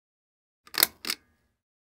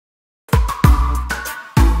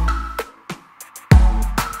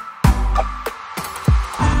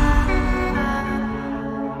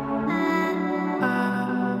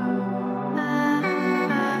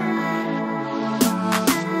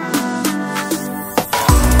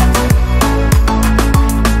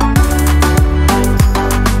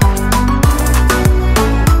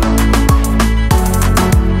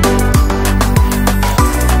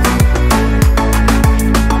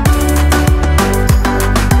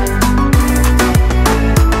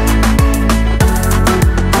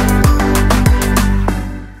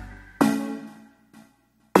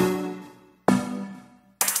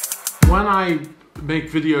I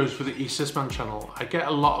make videos for the eSysMan channel, I get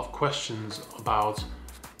a lot of questions about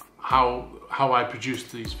how I produce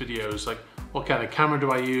these videos, like what kind of camera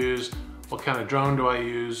do I use, what kind of drone do I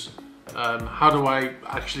use, how do I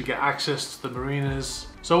actually get access to the marinas.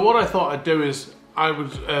 So what I thought I'd do is I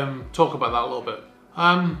would talk about that a little bit.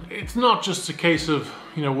 It's not just a case of,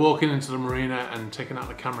 you know, walking into the marina and taking out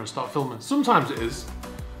the camera and start filming. Sometimes it is.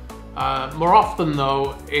 More often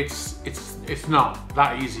though, it's not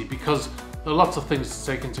that easy because there are lots of things to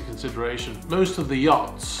take into consideration. Most of the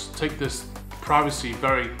yachts take this privacy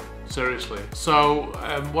very seriously. So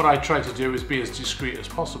what I try to do is be as discreet as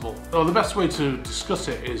possible. So the best way to discuss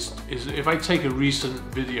it is if I take a recent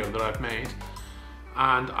video that I've made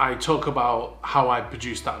and I talk about how I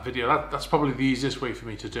produced that video. That's probably the easiest way for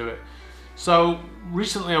me to do it. So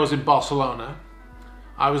recently I was in Barcelona.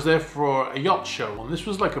 I was there for a yacht show, and this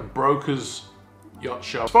was like a broker's yacht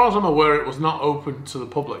show. As far as I'm aware, it was not open to the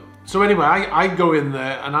public. So anyway, I go in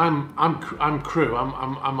there and I'm crew.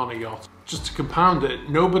 I'm on a yacht. Just to compound it,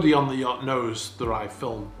 nobody on the yacht knows that I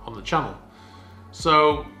film on the channel.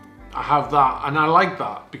 So I have that, and I like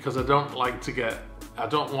that because I don't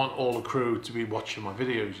want all the crew to be watching my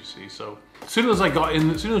videos, you see. So as soon as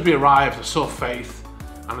we arrived, I saw Faith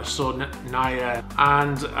and I saw Naya,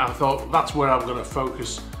 and I thought that's where I'm going to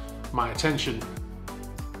focus my attention.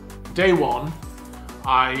 Day one,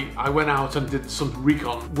 I went out and did some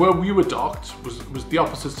recon. Where we were docked was the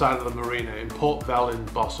opposite side of the marina in Port Vell in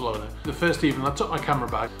Barcelona. The first evening I took my camera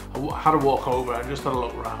bag, I had a walk over and just had a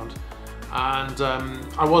look around, and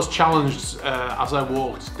I was challenged as I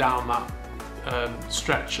walked down that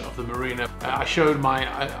stretch of the marina. I showed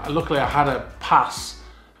luckily I had a pass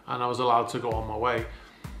and I was allowed to go on my way.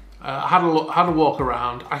 I had a walk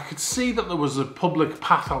around. I could see that there was a public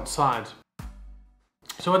path outside.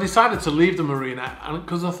 So I decided to leave the marina, and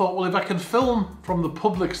because I thought, well, if I can film from the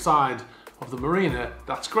public side of the marina,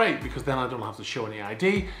 that's great, because then I don't have to show any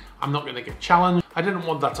ID. I'm not going to get challenged. I didn't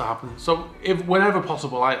want that to happen. So whenever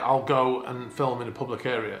possible, I'll go and film in a public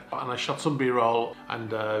area. And I shot some B-roll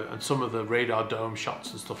and some of the radar dome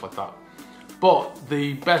shots and stuff like that. But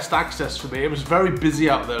the best access for me, it was very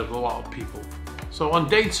busy out there with a lot of people. So on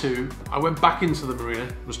day two, I went back into the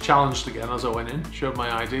marina, was challenged again as I went in, showed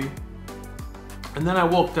my ID. And then I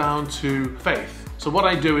walked down to Faith. So what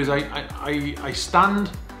I do is I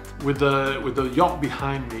stand with the yacht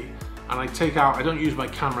behind me, and I take out, I don't use my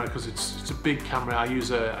camera because it's a big camera. I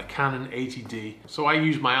use a Canon 80D. So I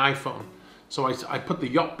use my iPhone. So I put the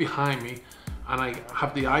yacht behind me and I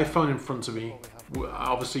have the iPhone in front of me,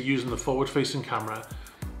 obviously using the forward-facing camera,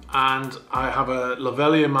 and I have a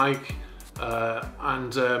lavalier mic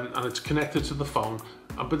and it's connected to the phone.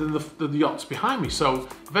 But then the yacht's behind me, so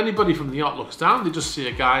if anybody from the yacht looks down, they just see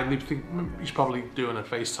a guy and they think he's probably doing a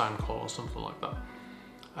FaceTime call or something like that.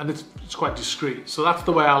 And it's quite discreet, so that's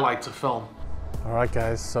the way I like to film. All right,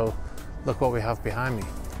 guys, so look what we have behind me.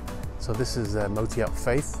 So this is Yacht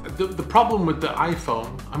Faith. The problem with the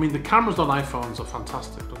iPhone, I mean, the cameras on iPhones are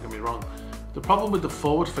fantastic, don't get me wrong. The problem with the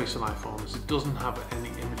forward-facing iPhone is it doesn't have any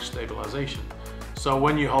image stabilization. So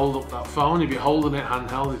when you hold up that phone, if you're holding it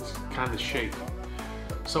handheld, it's kind of shaky.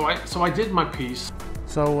 So I did my piece.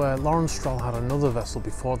 So Lawrence Stroll had another vessel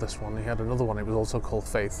before this one. He had another one, it was also called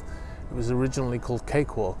Faith. It was originally called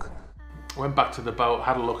Cakewalk. Went back to the boat,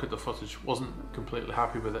 had a look at the footage, wasn't completely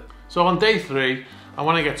happy with it. So on day three, I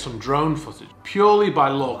want to get some drone footage. Purely by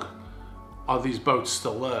luck, are these boats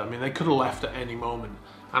still there? I mean, they could have left at any moment.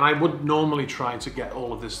 And I would normally try to get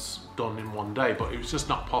all of this done in one day, but it was just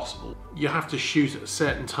not possible. You have to shoot at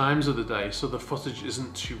certain times of the day, so the footage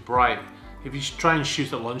isn't too bright. If you try and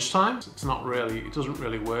shoot at lunchtime, it doesn't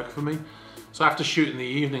really work for me. So I have to shoot in the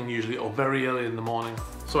evening usually, or very early in the morning.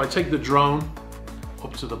 So I take the drone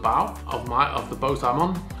up to the bow of the boat I'm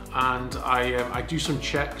on, and I do some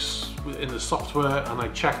checks in the software, and I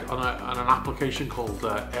check on an application called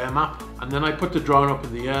Air Map, and then I put the drone up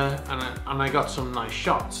in the air, and I got some nice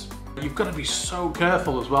shots. You've got to be so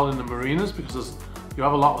careful as well in the marinas, because you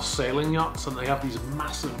have a lot of sailing yachts and they have these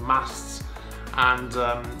massive masts, and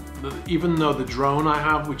even though the drone I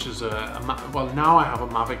have, which is well, now I have a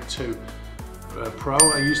Mavic 2 Pro.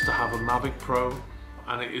 I used to have a Mavic Pro,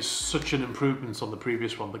 and it is such an improvement on the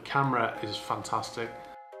previous one. The camera is fantastic.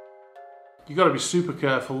 You've got to be super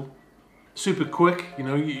careful, super quick. You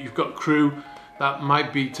know, you've got crew that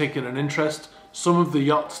might be taking an interest. Some of the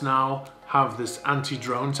yachts now have this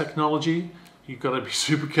anti-drone technology. You've got to be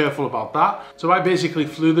super careful about that. So I basically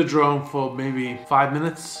flew the drone for maybe 5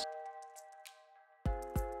 minutes.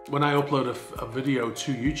 When I upload a video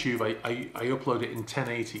to YouTube, I upload it in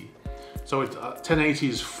 1080. So 1080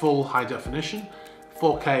 is full high definition.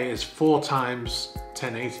 4K is 4 times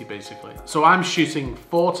 1080 basically. So I'm shooting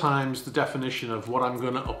 4 times the definition of what I'm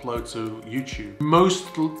going to upload to YouTube.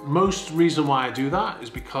 Most reason why I do that is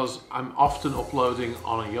because I'm often uploading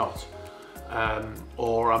on a yacht,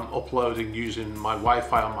 or I'm uploading using my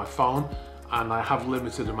Wi-Fi on my phone, and I have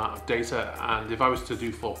limited amount of data, and if I was to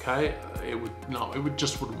do 4K, it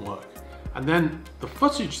just wouldn't work. And then the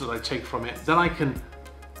footage that I take from it, then I can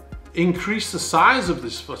increase the size of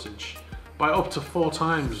this footage by up to 4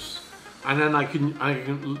 times, and then I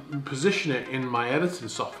can position it in my editing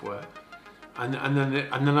software, and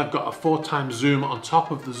then I've got a 4 times zoom on top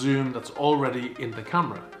of the zoom that's already in the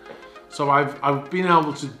camera. So I've been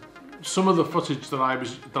able to, some of the footage that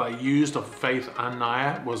I used of Faith and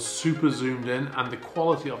Naya was super zoomed in, and the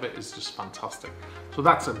quality of it is just fantastic. So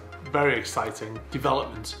that's a very exciting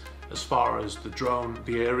development as far as the drone,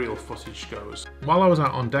 the aerial footage goes. While I was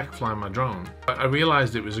out on deck flying my drone, I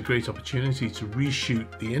realized it was a great opportunity to reshoot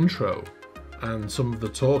the intro and some of the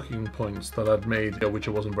talking points that I'd made, which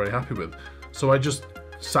I wasn't very happy with. So I just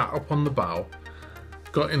sat up on the bow,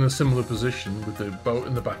 got in a similar position with the boat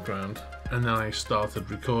in the background, and then I started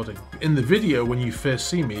recording. In the video, when you first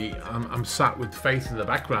see me, I'm sat with Faith in the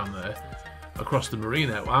background there, across the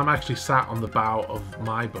marina. I'm actually sat on the bow of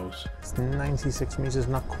my boat. It's 96 meters,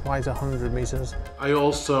 not quite 100 meters. I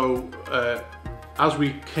also, as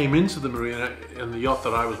we came into the marina in the yacht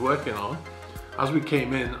that I was working on, as we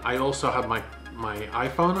came in, I also had my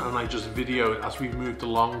iPhone, and I just videoed as we moved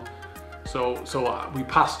along. So we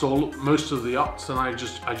passed most of the yachts, and I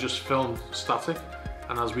just filmed static.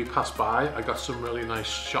 And as we passed by, I got some really nice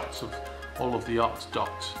shots of all of the yachts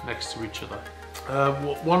docked next to each other.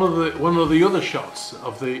 One of the other shots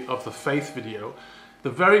of the Faith video, the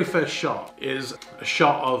very first shot is a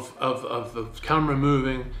shot of the camera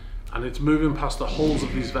moving, and it's moving past the hulls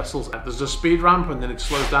of these vessels. There's a speed ramp, and then it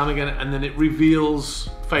slows down again, and then it reveals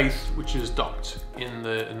Faith, which is docked in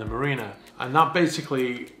the marina. And that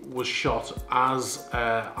basically was shot as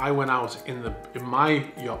I went out in my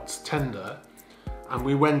yacht's tender, and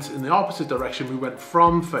we went in the opposite direction. We went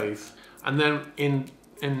from Faith, and then in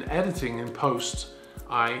editing, in post,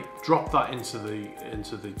 I dropped that into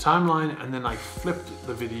the timeline, and then I flipped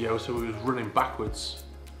the video so it was running backwards,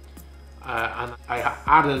 and I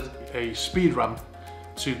added a speed ramp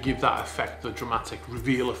to give that effect, the dramatic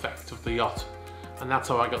reveal effect of the yacht, and that's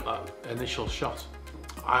how I got that initial shot.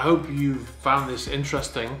 I hope you found this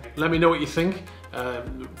interesting. Let me know what you think.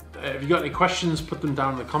 If you got any questions, put them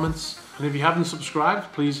down in the comments. And if you haven't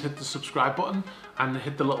subscribed, please hit the subscribe button and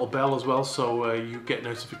hit the little bell as well, so you get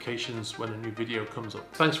notifications when a new video comes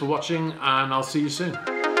up. Thanks for watching, and I'll see you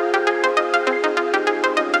soon.